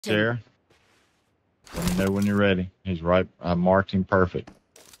There. Let me know when you're ready. He's right. I marked him perfect.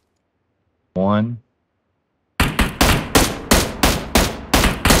 One.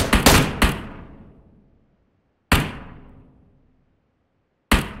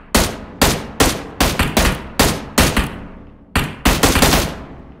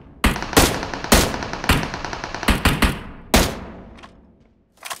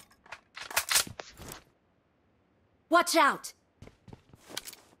 Watch out!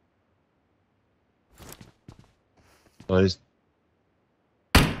 Please.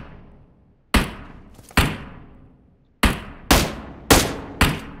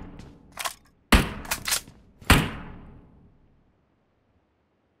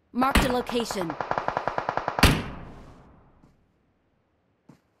 Marked a location.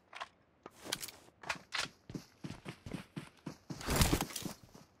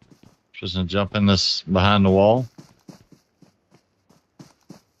 Just gonna jump in this behind the wall.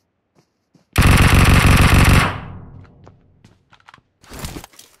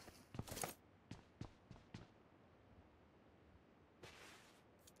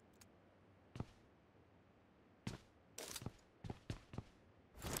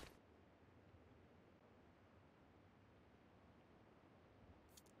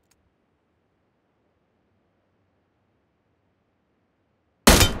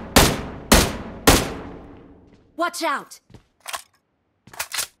 Watch out!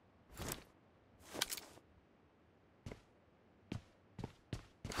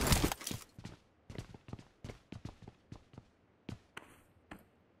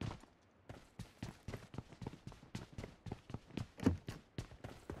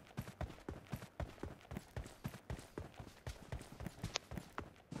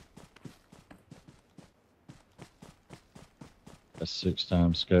 A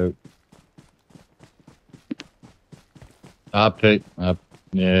 6x scope. I picked up.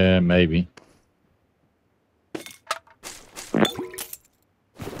 Yeah, maybe.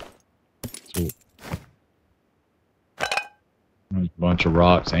 There's a bunch of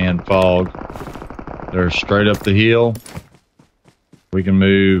rocks and fog. They're straight up the hill. We can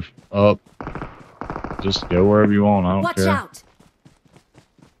move up. Just go wherever you want. I don't care. Watch out!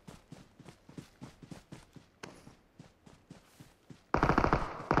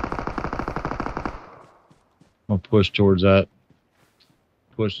 I'll push towards that.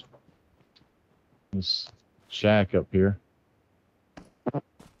 Push this shack up here.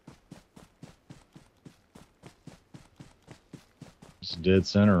 It's dead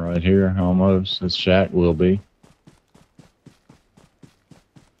center right here, almost. This shack will be.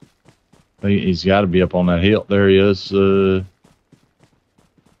 He's got to be up on that hill. There he is.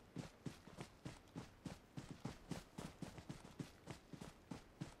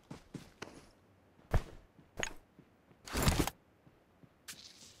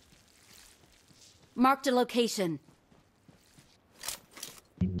 Marked a location.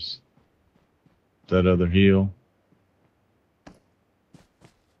 That other hill.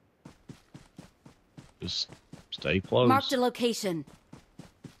 Just stay close. Marked a location.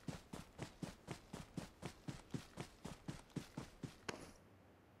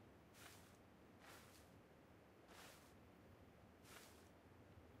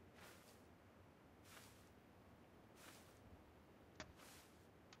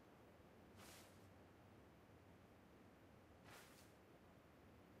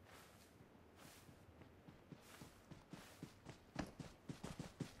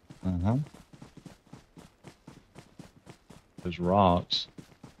 There's rocks.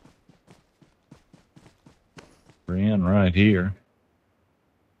 We're in right here.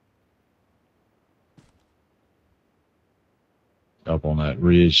 Up on that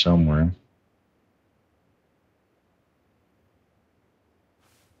ridge somewhere.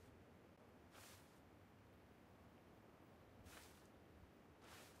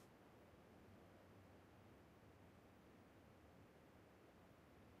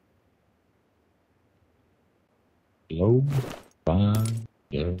 Low, fine,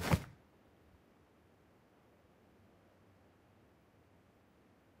 yeah.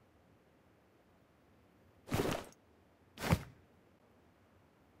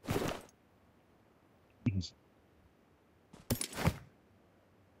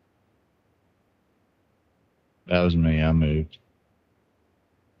 That was me. I moved.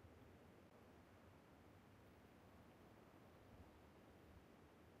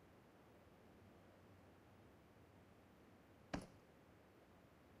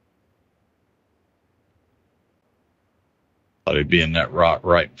 Thought he'd be in that rock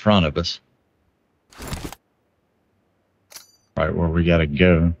right in front of us. Right where we gotta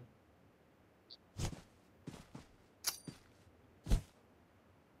go.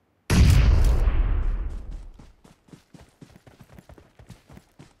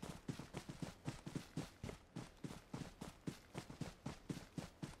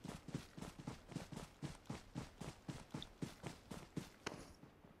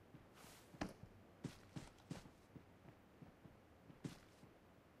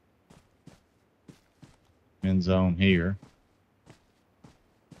 end zone here.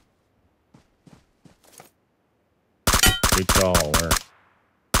 Good call, Eric.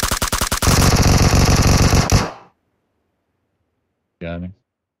 Got him.